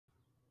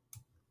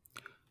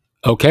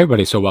Okay,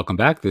 everybody. So, welcome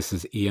back. This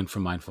is Ian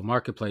from Mindful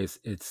Marketplace.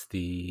 It's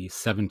the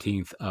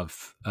 17th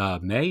of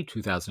May,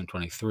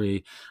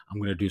 2023. I'm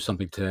going to do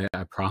something today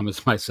I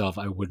promised myself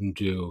I wouldn't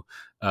do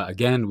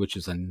again, which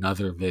is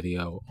another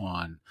video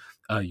on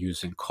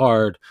using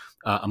card.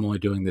 I'm only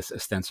doing this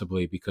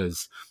ostensibly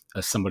because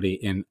somebody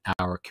in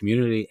our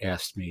community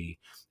asked me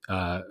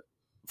uh,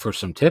 for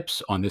some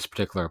tips on this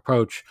particular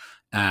approach,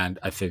 and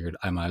I figured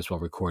I might as well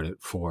record it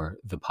for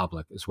the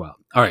public as well.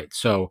 All right,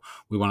 so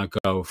we want to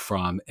go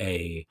from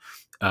a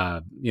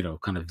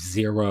kind of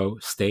zero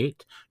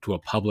state to a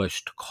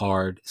published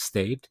card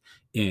state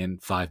in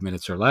 5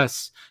 minutes or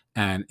less.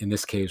 And in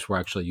this case, we're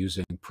actually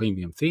using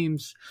premium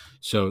themes.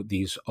 So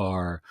these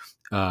are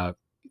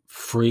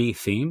free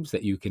themes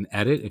that you can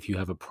edit if you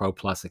have a Pro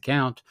Plus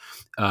account.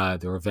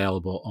 They're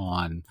available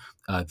on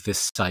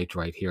this site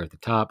right here at the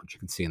top, which you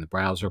can see in the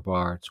browser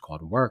bar. It's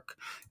called Work.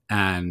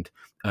 And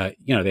they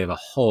have a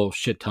whole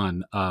shit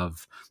ton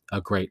of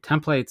great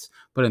templates.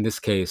 But in this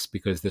case,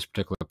 because this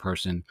particular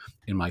person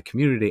in my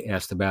community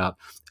asked about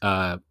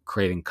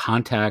creating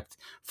contact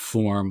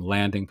form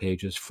landing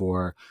pages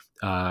for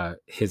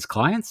his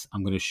clients,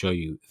 I'm going to show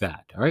you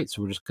that. All right.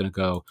 So we're just going to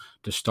go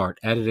to start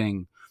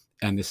editing.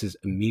 And this is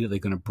immediately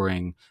going to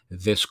bring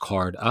this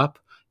card up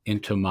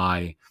into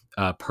my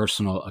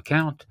personal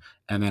account.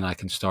 And then I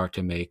can start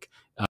to make,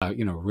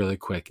 really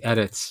quick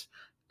edits.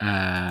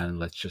 And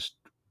let's just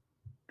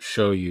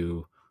show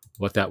you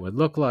what that would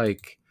look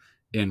like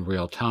in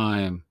real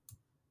time.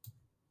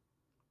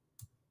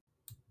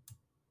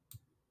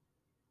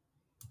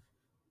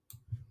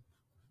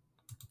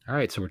 All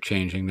right, so we're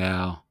changing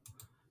now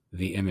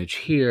the image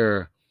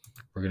here.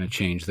 We're going to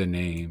change the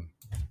name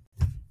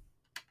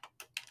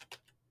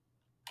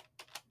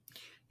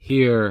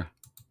here.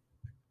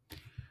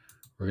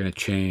 We're going to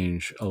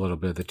change a little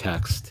bit of the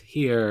text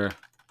here.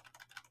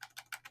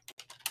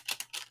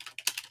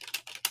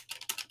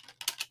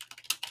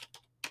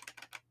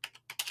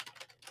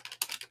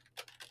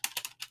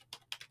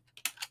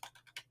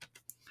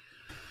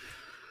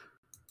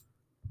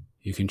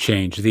 You can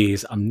change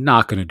these. I'm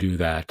not going to do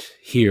that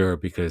here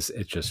because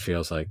it just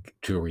feels like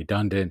too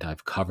redundant.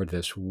 I've covered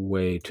this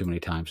way too many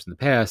times in the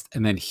past.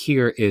 And then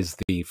here is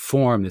the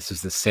form. This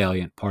is the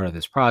salient part of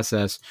this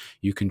process.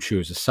 You can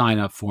choose a sign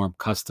up form,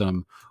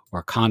 custom,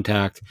 or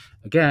contact.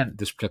 Again,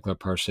 this particular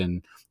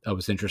person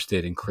was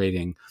interested in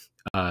creating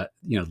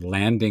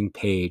landing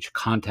page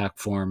contact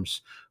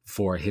forms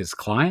for his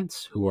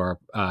clients who are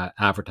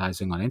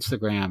advertising on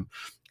Instagram.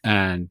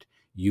 And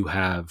you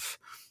have,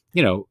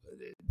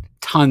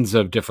 tons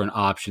of different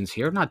options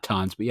here. Not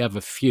tons, but you have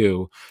a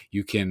few.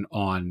 You can,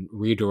 on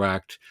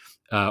redirect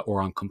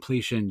or on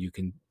completion, you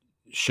can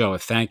show a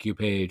thank you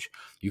page.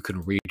 You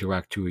can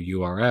redirect to a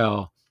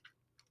URL.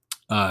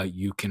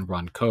 You can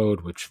run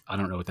code, which I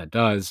don't know what that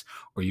does,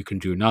 or you can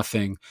do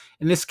nothing.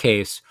 In this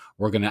case,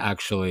 we're going to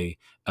actually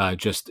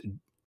just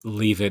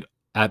leave it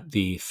at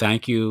the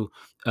thank you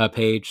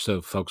page.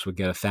 So folks would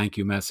get a thank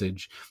you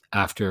message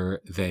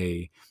after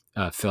they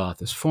fill out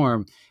this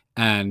form.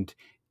 And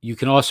you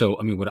can also,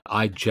 what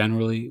I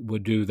generally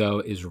would do though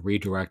is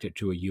redirect it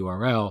to a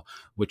URL,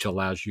 which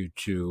allows you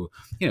to,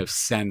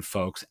 send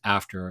folks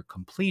after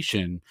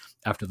completion,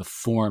 after the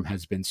form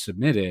has been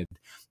submitted,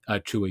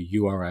 to a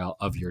URL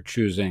of your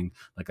choosing,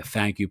 like a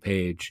thank you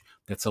page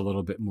that's a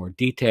little bit more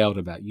detailed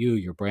about you,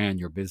 your brand,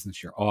 your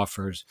business, your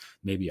offers,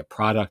 maybe a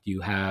product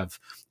you have,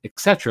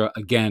 etc.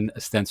 Again,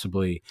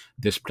 ostensibly,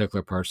 this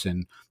particular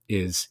person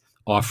is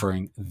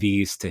offering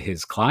these to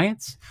his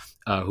clients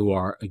who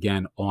are,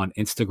 again, on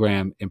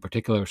Instagram, in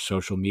particular,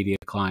 social media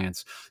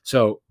clients.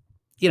 So,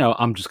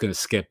 I'm just going to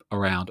skip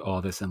around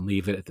all this and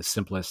leave it at the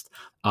simplest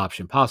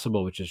option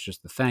possible, which is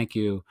just the thank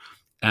you.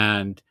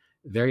 And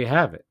there you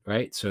have it,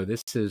 right? So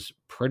this is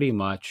pretty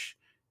much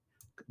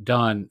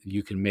done.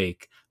 You can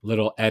make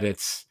little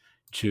edits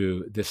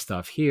to this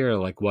stuff here,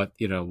 like what,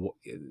 you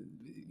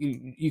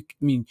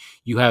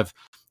have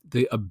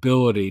the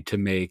ability to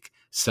make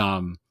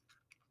some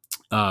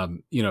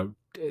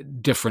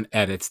different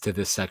edits to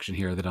this section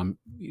here that I'm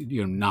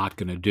not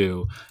going to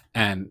do.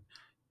 And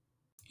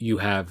you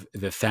have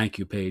the thank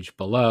you page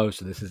below.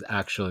 So this is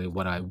actually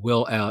what I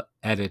will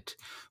edit,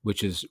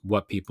 which is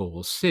what people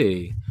will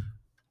see,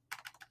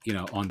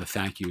 on the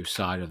thank you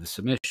side of the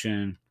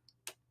submission.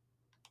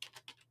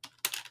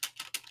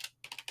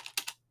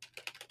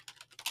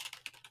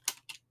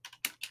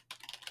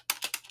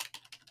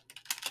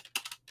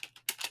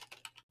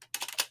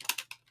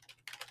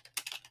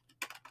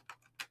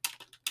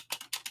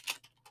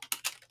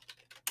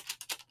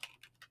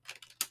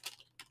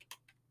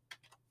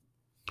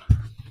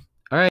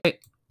 All right.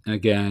 And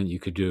again, you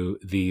could do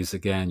these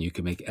again. You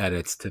can make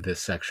edits to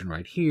this section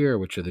right here,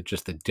 which are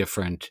just the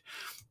different,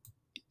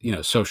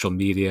 social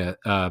media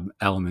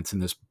elements in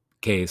this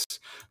case.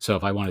 So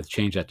if I wanted to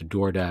change that to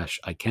DoorDash,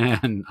 I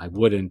can. I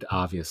wouldn't,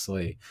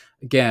 obviously.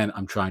 Again,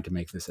 I'm trying to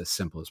make this as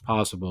simple as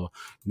possible.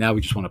 Now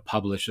we just want to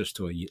publish this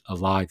to a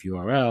live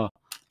URL.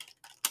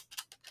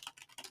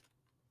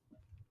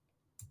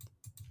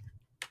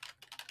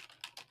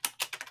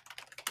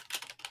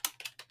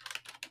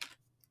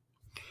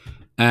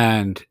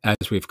 And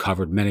as we've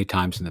covered many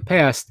times in the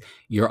past,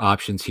 your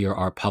options here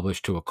are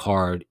publish to a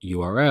card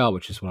URL,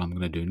 which is what I'm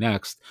going to do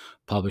next,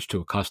 publish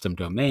to a custom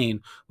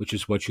domain, which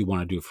is what you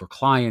want to do for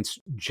clients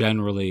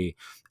generally.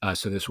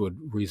 So this would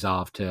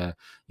resolve to,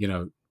 you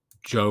know,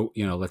 Joe,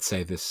 let's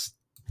say this,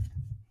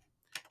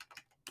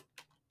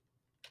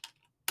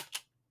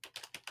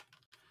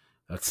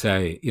 let's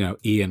say,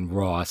 Ian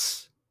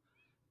Ross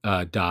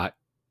dot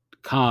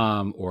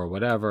com or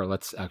whatever.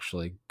 Let's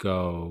actually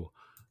go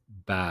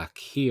back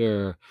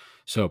here.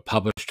 So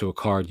publish to a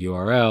card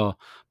URL,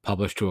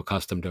 publish to a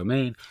custom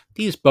domain.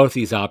 Both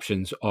these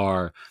options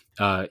are,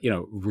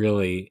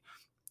 really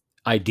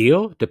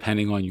ideal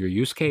depending on your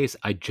use case.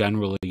 I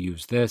generally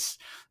use this,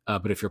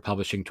 but if you're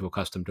publishing to a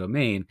custom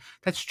domain,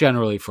 that's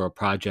generally for a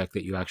project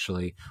that you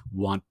actually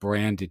want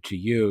branded to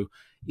you,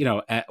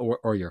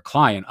 or your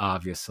client,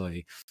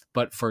 obviously.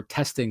 But for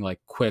testing like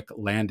quick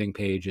landing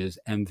pages,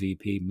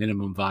 MVP,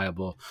 minimum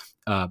viable,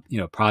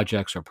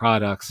 projects or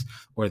products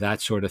or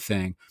that sort of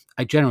thing,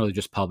 I generally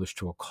just publish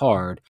to a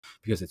card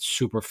because it's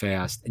super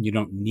fast and you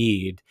don't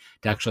need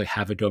to actually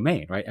have a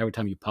domain, right? Every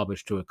time you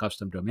publish to a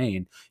custom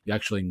domain, you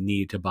actually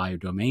need to buy a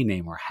domain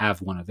name or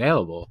have one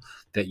available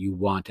that you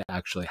want to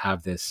actually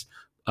have this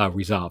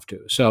resolved to.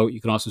 So you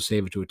can also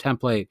save it to a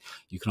template.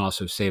 You can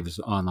also save as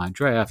an online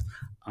draft.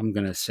 I'm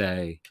going to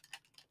say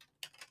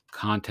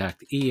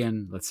contact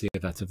Ian. Let's see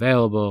if that's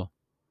available.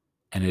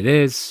 And it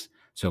is.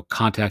 So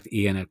contact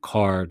Ian at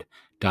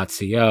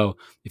card.co.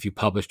 If you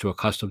publish to a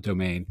custom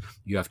domain,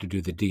 you have to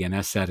do the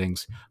DNS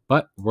settings,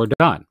 but we're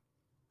done.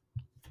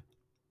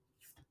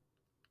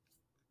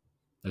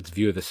 Let's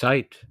view the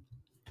site.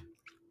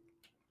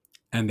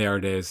 And there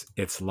it is.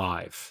 It's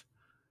live,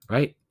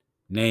 right?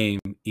 Name,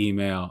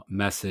 email,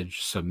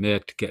 message,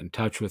 submit, get in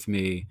touch with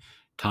me,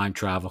 time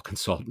travel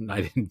consultant.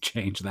 I didn't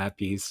change that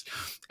piece.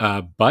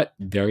 But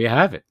there you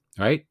have it,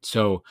 right?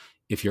 So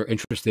if you're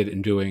interested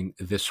in doing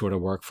this sort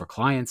of work for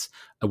clients,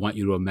 I want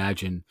you to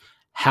imagine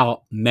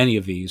how many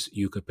of these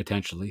you could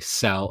potentially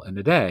sell in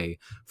a day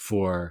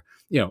for,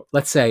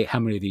 let's say how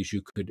many of these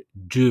you could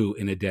do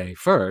in a day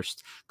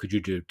first. Could you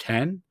do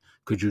 10?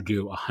 Could you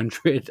do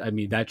 100? I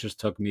mean, that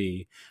just took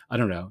me, I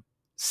don't know,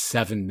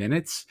 7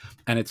 minutes,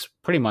 and it's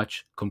pretty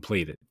much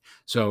completed.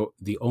 So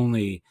the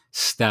only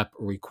step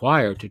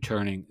required to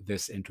turning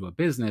this into a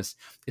business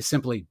is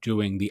simply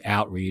doing the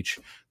outreach,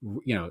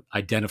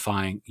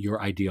 identifying your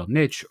ideal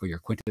niche or your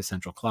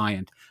quintessential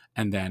client,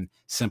 and then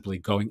simply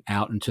going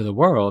out into the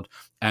world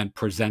and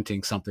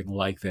presenting something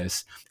like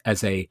this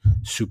as a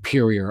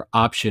superior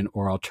option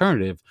or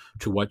alternative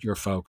to what your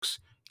folks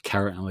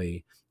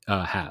currently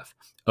have.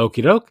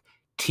 Okie doke.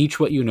 Teach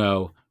what you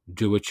know,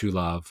 do what you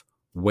love,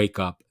 wake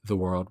up the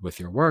world with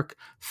your work.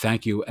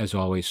 Thank you, as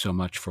always, so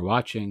much for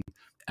watching,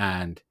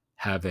 and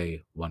have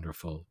a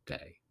wonderful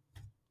day.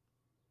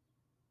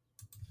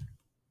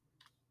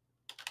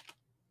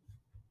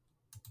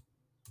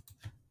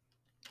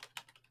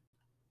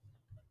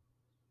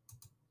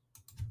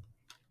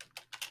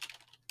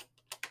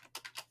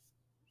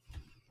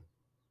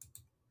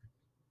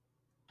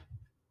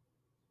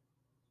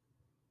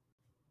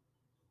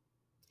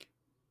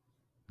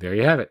 There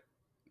you have it.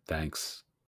 Thanks.